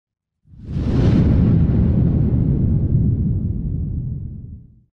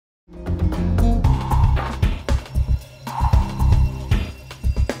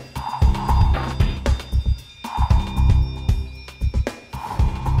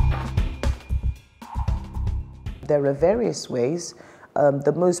there are various ways.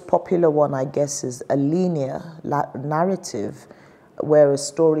 The most popular one, I guess, is a linear narrative, where a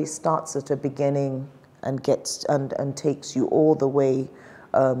story starts at a beginning and gets and takes you all the way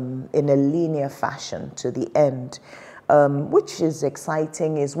in a linear fashion to the end, which is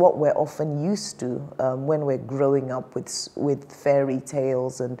exciting, is what we're often used to when we're growing up with fairy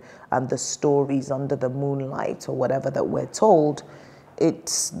tales and the stories under the moonlight or whatever that we're told.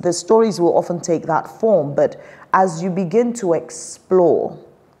 The stories will often take that form, but as you begin to explore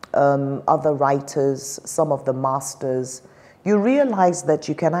other writers, some of the masters, you realize that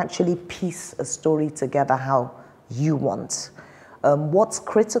you can actually piece a story together how you want. What's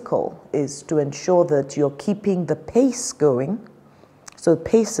critical is to ensure that you're keeping the pace going. So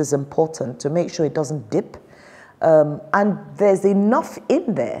pace is important to make sure it doesn't dip. And there's enough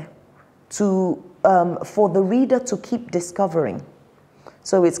in there to for the reader to keep discovering.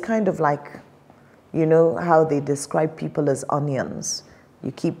 So it's kind of like, you know, how they describe people as onions.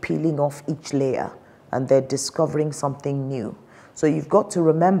 You keep peeling off each layer and they're discovering something new. So you've got to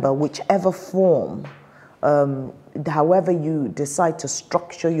remember, whichever form, however you decide to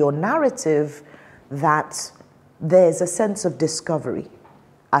structure your narrative, that there's a sense of discovery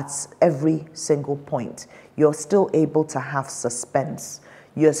at every single point. You're still able to have suspense.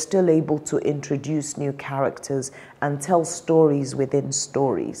 You're still able to introduce new characters and tell stories within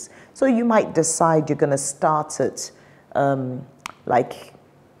stories. So you might decide you're going to start at, like,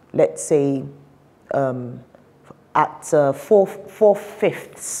 let's say, at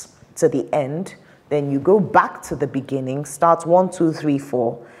 4/5 to the end. Then you go back to the beginning, start 1, 2, 3,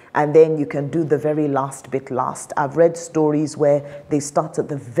 4, and then you can do the very last bit last. I've read stories where they start at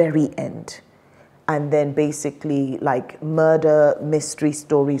the very end. And then basically, like, murder mystery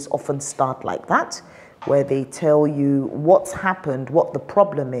stories often start like that, where they tell you what's happened, what the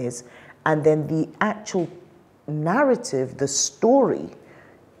problem is, and then the actual narrative, the story,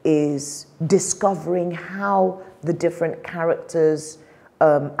 is discovering how the different characters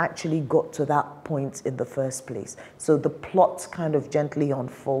actually got to that point in the first place. So the plot kind of gently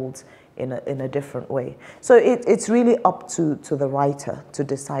unfolds in a different way. So it's really up to the writer to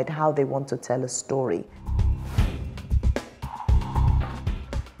decide how they want to tell a story.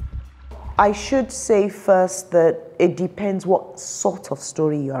 I should say first that it depends what sort of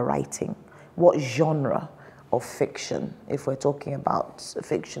story you are writing, what genre of fiction, if we're talking about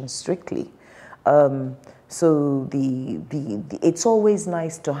fiction strictly. So it's always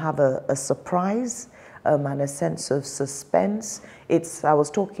nice to have a surprise and a sense of suspense. I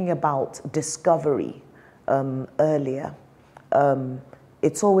was talking about discovery earlier.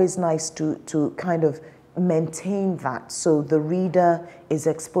 It's always nice to kind of maintain that so the reader is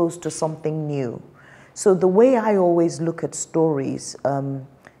exposed to something new. So the way I always look at stories,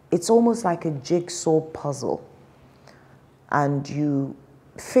 it's almost like a jigsaw puzzle, and you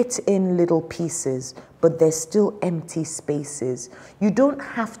fit in little pieces, but there's still empty spaces. You don't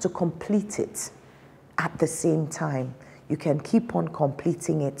have to complete it at the same time. You can keep on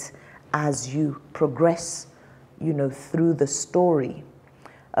completing it as you progress, you know, through the story.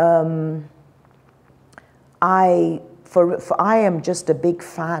 I am just a big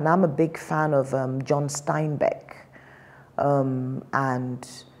fan. I'm a big fan of John Steinbeck, and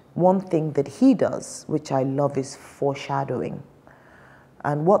one thing that he does, which I love, is foreshadowing.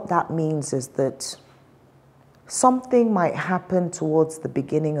 And what that means is that something might happen towards the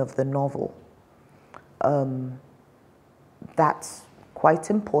beginning of the novel. That's quite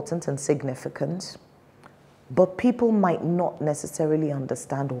important and significant, but people might not necessarily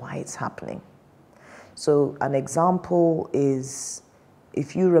understand why it's happening. So an example is,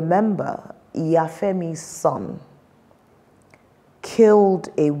 if you remember, Iyafemi's son killed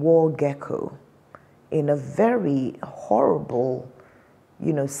a war gecko in a very horrible,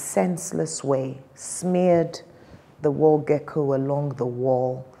 you know, senseless way, smeared the war gecko along the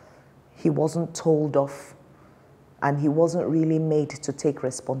wall. He wasn't told off, and he wasn't really made to take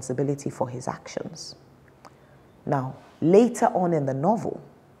responsibility for his actions. Now, later on in the novel,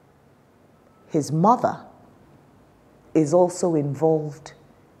 his mother is also involved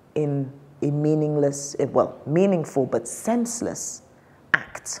in a meaningful but senseless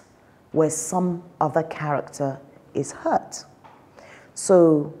act where some other character is hurt.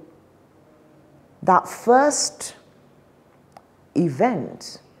 So that first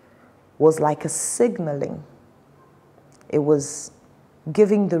event was like a signaling. It was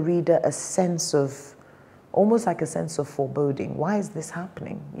giving the reader a sense of, almost like a sense of foreboding. Why is this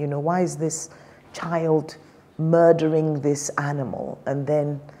happening? You know, why is this child murdering this animal? And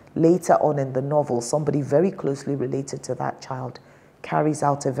then later on in the novel, somebody very closely related to that child carries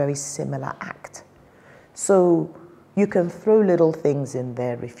out a very similar act. So You can throw little things in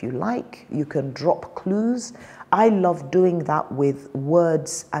there if you like. You can drop clues. I love doing that with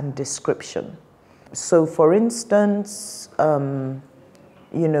words and description. So for instance, you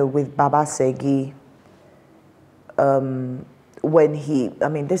know, with Baba Segi, when he, I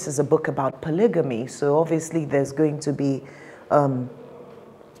mean, this is a book about polygamy, so obviously there's going to be an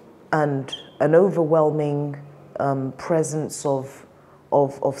overwhelming presence of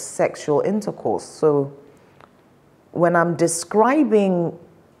sexual intercourse. So when I'm describing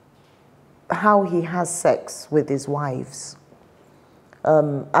how he has sex with his wives,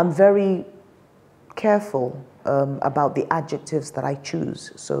 I'm very careful about the adjectives that I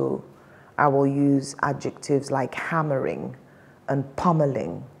choose. So I will use adjectives like hammering and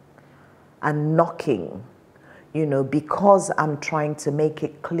pummeling and knocking, you know, because I'm trying to make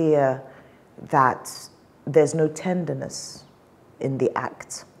it clear that there's no tenderness in the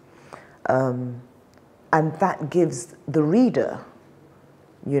act. And that gives the reader,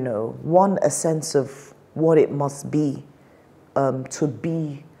 you know, one, a sense of what it must be to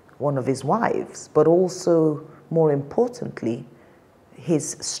be one of his wives, but also, more importantly,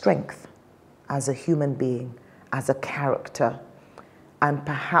 his strength as a human being, as a character, and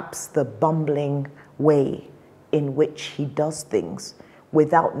perhaps the bumbling way in which he does things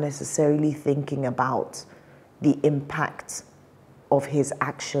without necessarily thinking about the impact of his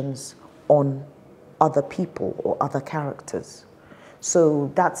actions on other people or other characters.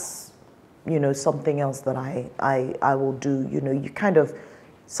 So that's, you know, something else that I will do. You know, you kind of,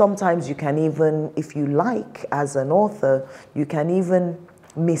 sometimes you can even, if you like, as an author, you can even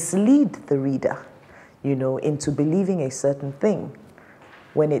mislead the reader, you know, into believing a certain thing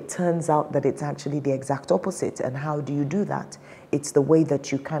when it turns out that it's actually the exact opposite. And how do you do that? It's the way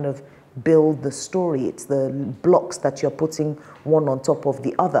that you kind of build the story. It's the blocks that you're putting one on top of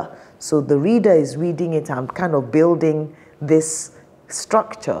the other. So the reader is reading it and kind of building this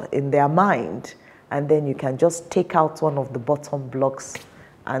structure in their mind. And then you can just take out one of the bottom blocks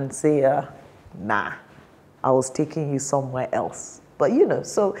and say, nah, I was taking you somewhere else. But you know,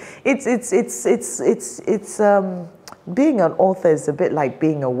 so it's being an author is a bit like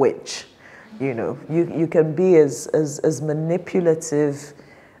being a witch. You know, you can be as manipulative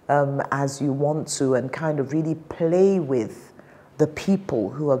as you want to, and kind of really play with the people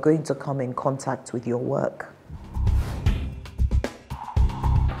who are going to come in contact with your work.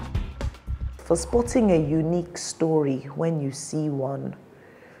 For spotting a unique story when you see one,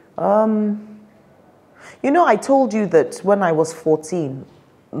 you know, I told you that when I was 14,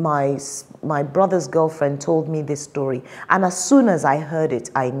 my brother's girlfriend told me this story, and as soon as I heard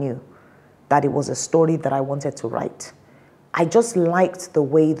it, I knew that it was a story that I wanted to write. I just liked the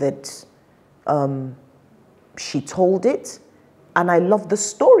way that she told it, and I loved the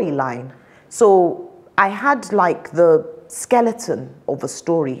storyline. So I had like the skeleton of a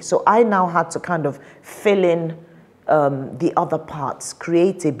story. So I now had to kind of fill in the other parts,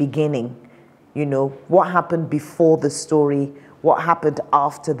 create a beginning. You know, what happened before the story, what happened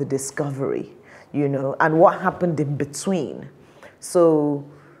after the discovery, you know, and what happened in between. So,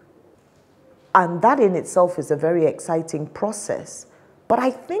 and that in itself is a very exciting process. But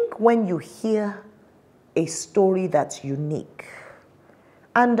I think when you hear a story that's unique,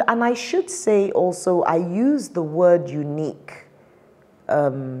 and I should say also, I use the word unique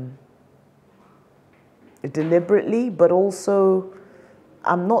deliberately, but also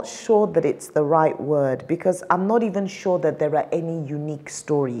I'm not sure that it's the right word, because I'm not even sure that there are any unique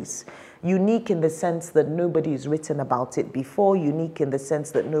stories. Unique in the sense that nobody's written about it before, unique in the sense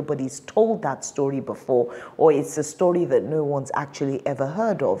that nobody's told that story before, or it's a story that no one's actually ever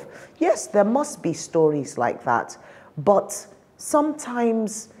heard of. Yes, there must be stories like that, but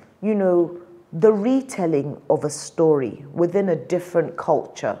sometimes, you know, the retelling of a story within a different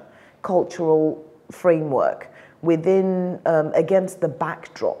cultural framework, within, against the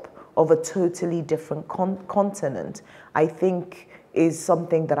backdrop of a totally different continent, I think is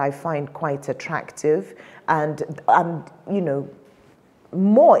something that I find quite attractive and you know,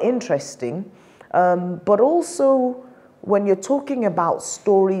 more interesting. But also, when you're talking about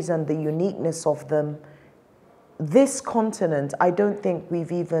stories and the uniqueness of them, this continent, I don't think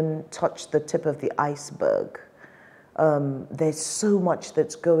we've even touched the tip of the iceberg. There's so much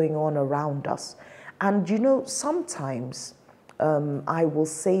that's going on around us. And you know, sometimes I will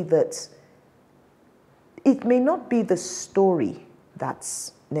say that it may not be the story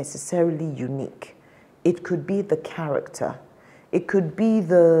that's necessarily unique. It could be the character. It could be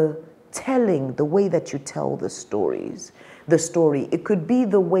the telling, the way that you tell the story. It could be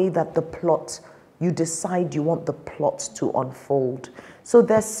the way that the plot, you decide you want the plot to unfold. So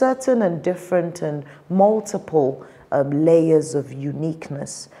there's certain and different and multiple layers of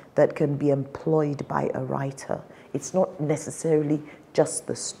uniqueness that can be employed by a writer. It's not necessarily just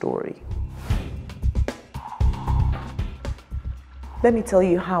the story. Let me tell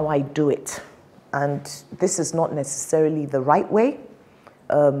you how I do it. And this is not necessarily the right way,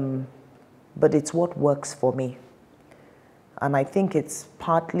 but it's what works for me. And I think it's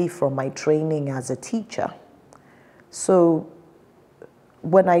partly from my training as a teacher. So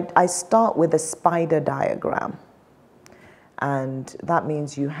when I start with a spider diagram, and that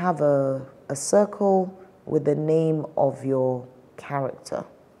means you have a circle with the name of your character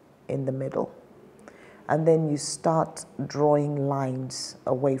in the middle. And then you start drawing lines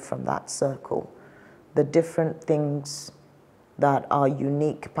away from that circle. The different things that are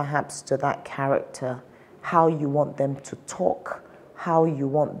unique perhaps to that character, how you want them to talk, how you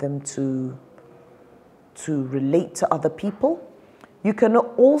want them to relate to other people. You can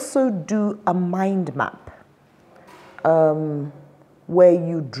also do a mind map where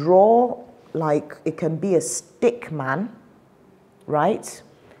you draw, like it can be a stick man, right?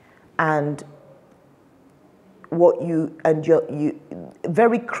 And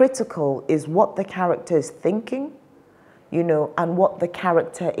very critical is what the character is thinking, you know, and what the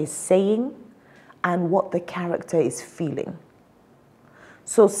character is saying, and what the character is feeling.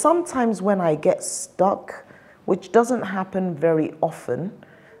 So sometimes when I get stuck, which doesn't happen very often,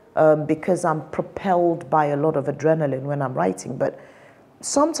 because I'm propelled by a lot of adrenaline when I'm writing, but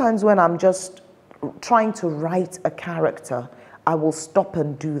sometimes when I'm just trying to write a character, I will stop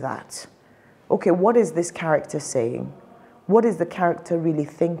and do that. Okay, what is this character saying? What is the character really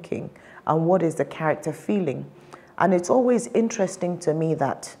thinking? And what is the character feeling? And it's always interesting to me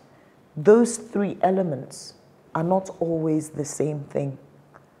that those three elements are not always the same thing.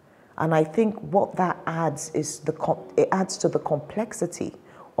 And I think what that adds is it adds to the complexity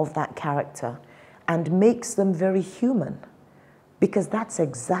of that character and makes them very human, because that's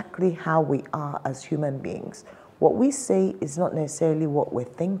exactly how we are as human beings. What we say is not necessarily what we're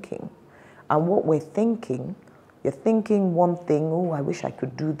thinking. And what we're thinking, you're thinking one thing, oh, I wish I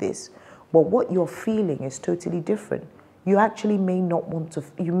could do this. But what you're feeling is totally different. You actually may not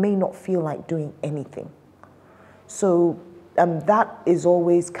you may not feel like doing anything. So that is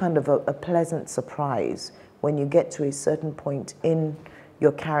always kind of a pleasant surprise when you get to a certain point in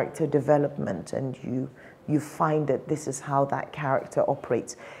your character development and you find that this is how that character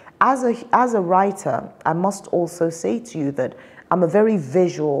operates. As a writer, I must also say to you that I'm a very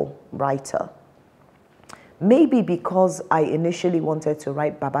visual writer. Maybe because I initially wanted to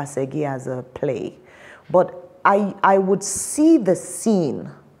write Babasegi as a play, but I would see the scene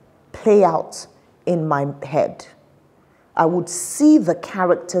play out in my head. I would see the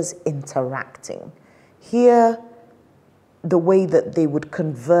characters interacting, hear the way that they would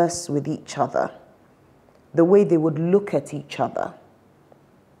converse with each other, the way they would look at each other.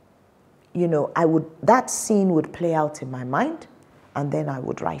 You know, that scene would play out in my mind, and then I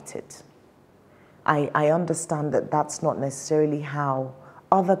would write it. I understand that that's not necessarily how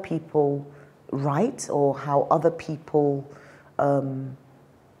other people write or how other people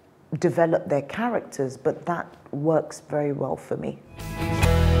develop their characters, but that works very well for me.